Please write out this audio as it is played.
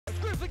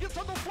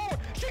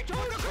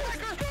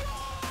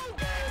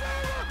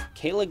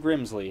Kayla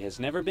Grimsley has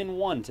never been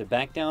one to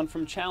back down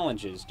from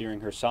challenges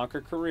during her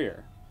soccer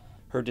career.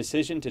 Her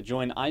decision to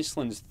join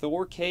Iceland's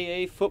Thor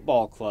KA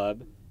football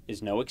club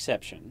is no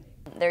exception.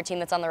 They're a team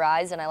that's on the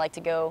rise, and I like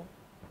to go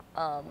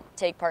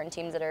take part in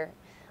teams that are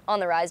on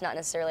the rise, not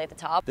necessarily at the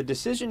top. The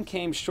decision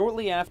came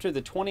shortly after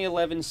the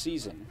 2011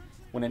 season,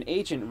 when an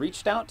agent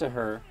reached out to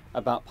her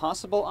about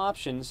possible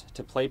options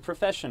to play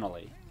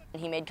professionally.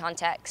 He made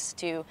contacts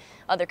to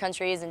other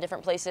countries and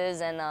different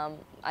places, and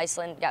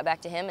Iceland got back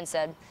to him and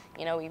said,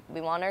 you know, we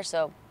want her,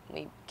 so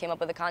we came up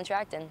with a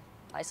contract, and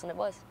Iceland it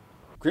was.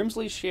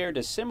 Grimsley shared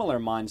a similar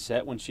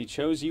mindset when she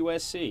chose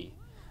USC,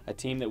 a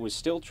team that was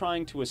still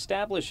trying to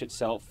establish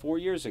itself 4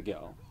 years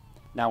ago.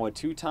 Now a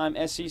two-time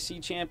SEC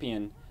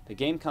champion, the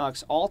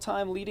Gamecocks'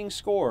 all-time leading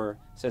scorer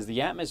says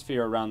the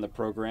atmosphere around the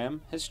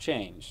program has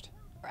changed.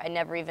 I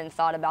never even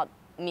thought about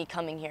me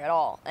coming here at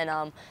all,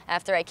 and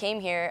after I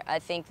came here, I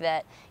think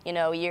that, you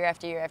know, year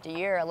after year after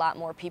year, a lot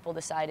more people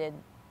decided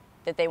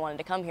that they wanted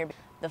to come here.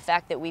 The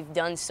fact that we've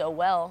done so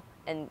well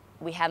and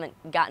we haven't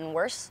gotten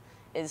worse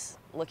is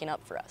looking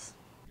up for us.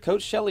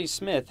 Coach Shelley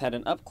Smith had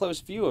an up-close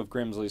view of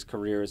Grimsley's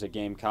career as a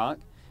Gamecock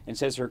and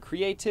says her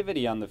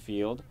creativity on the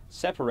field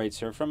separates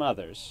her from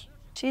others.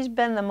 She's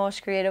been the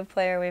most creative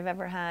player we've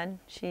ever had.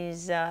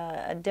 She's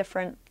a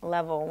different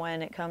level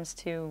when it comes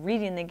to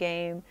reading the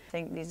game. I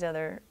think these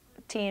other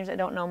teams that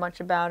don't know much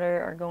about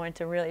her are going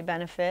to really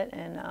benefit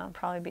and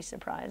probably be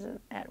surprised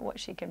at what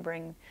she can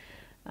bring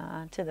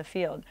to the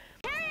field.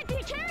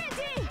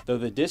 Though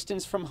the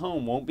distance from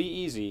home won't be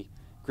easy,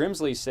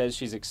 Grimsley says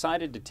she's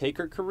excited to take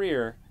her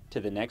career to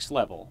the next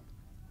level.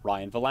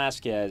 Ryan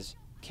Velasquez,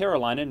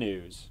 Carolina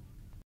News.